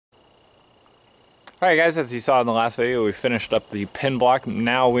Alright guys, as you saw in the last video, we finished up the pin block.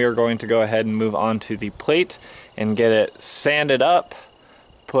 Now we are going to go ahead and move on to the plate and get it sanded up,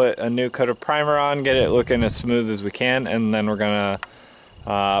 put a new coat of primer on, get it looking as smooth as we can, and then we're going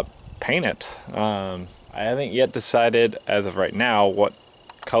to paint it. I haven't yet decided as of right now what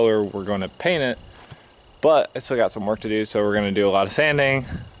color we're going to paint it, but I still got some work to do, so we're going to do a lot of sanding,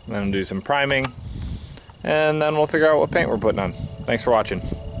 then do some priming, and then we'll figure out what paint we're putting on. Thanks for watching.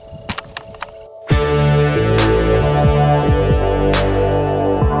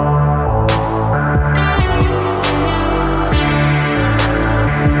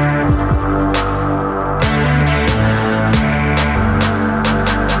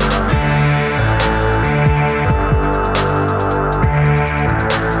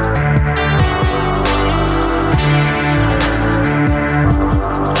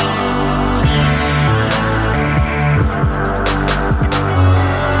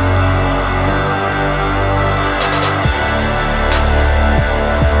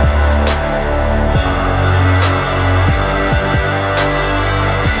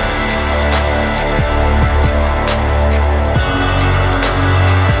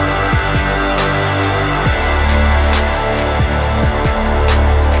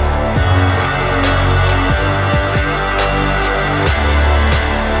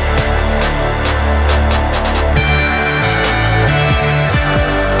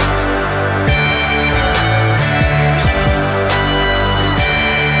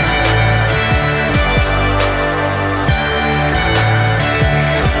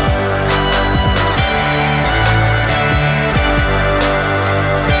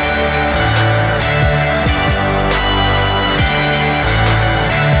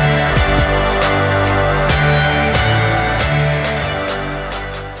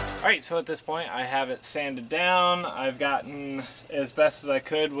 So at this point I have it sanded down. I've gotten as best as I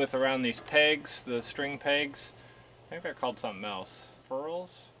could with around these pegs, the string pegs. I think they're called something else.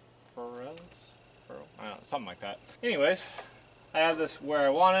 Furls? Furls? I don't know, something like that. Anyways, I have this where I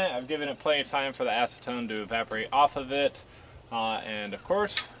want it. I've given it plenty of time for the acetone to evaporate off of it. And of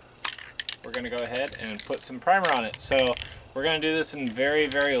course, we're going to go ahead and put some primer on it. So we're going to do this in very,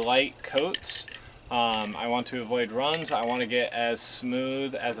 very light coats. I want to avoid runs. I want to get as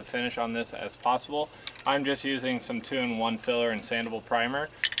smooth as a finish on this as possible. I'm just using some 2-in-1 filler and sandable primer.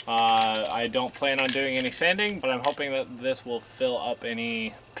 I don't plan on doing any sanding, but I'm hoping that this will fill up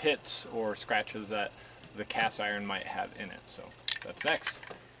any pits or scratches that the cast iron might have in it. So that's next.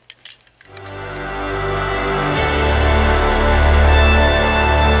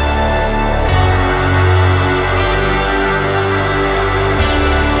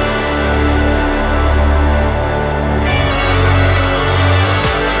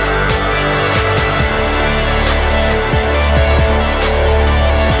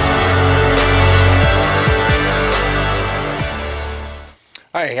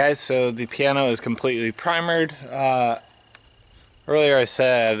 Alright guys, so the piano is completely primered. Earlier I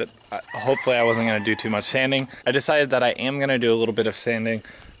said hopefully I wasn't going to do too much sanding. I decided that I am going to do a little bit of sanding.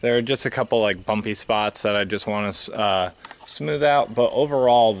 There are just a couple like bumpy spots that I just want to smooth out, but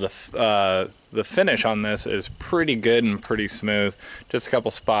overall the finish on this is pretty good and pretty smooth. Just a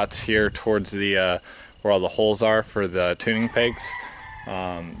couple spots here towards the where all the holes are for the tuning pegs.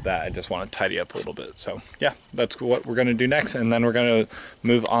 That I just want to tidy up a little bit. So yeah, that's what we're going to do next, and then we're going to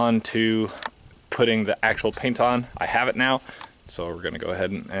move on to putting the actual paint on. I have it now, so we're going to go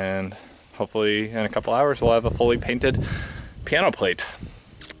ahead and hopefully in a couple hours we'll have a fully painted piano plate.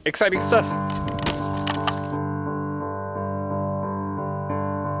 Exciting stuff.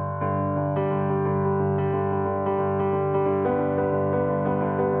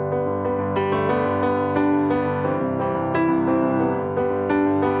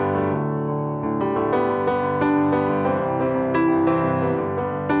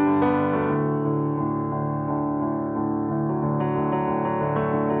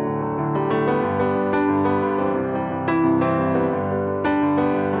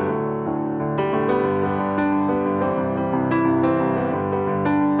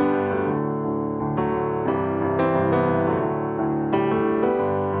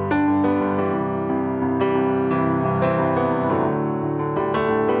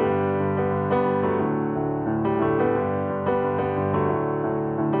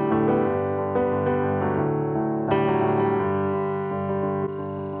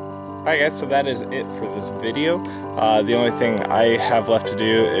 Alright guys, so that is it for this video. The only thing I have left to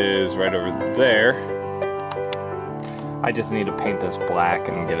do is right over there. I just need to paint this black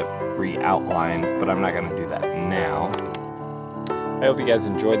and get it re-outlined, but I'm not going to do that now. I hope you guys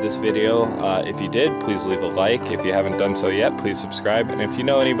enjoyed this video. If you did, please leave a like. If you haven't done so yet, please subscribe. And if you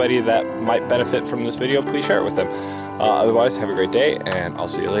know anybody that might benefit from this video, please share it with them. Otherwise, have a great day, and I'll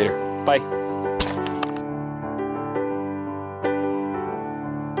see you later. Bye.